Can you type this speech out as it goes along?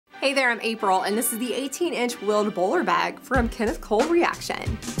Hey there, I'm April, and this is the 18-inch wheeled bowler bag from Kenneth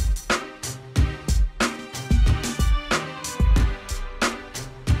Reaction.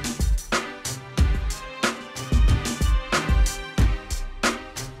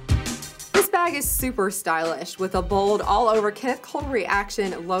 This bag is super stylish with a bold all over Kenneth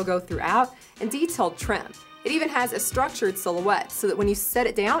Reaction logo throughout and detailed trim. It even has a structured silhouette so that when you set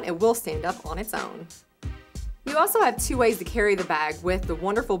it down, it will stand up on its own. You also have two ways to carry the bag, with the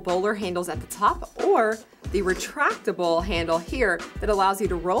wonderful bowler handles at the top or the retractable handle here that allows you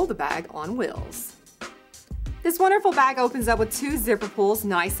to roll the bag on wheels. This wonderful bag opens up with two zipper pulls,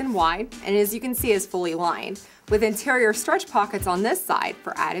 nice and wide, and as you can see is fully lined, with interior stretch pockets on this side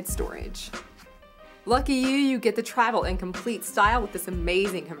for added storage. Lucky you, you get to travel in complete style with this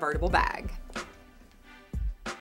amazing convertible bag.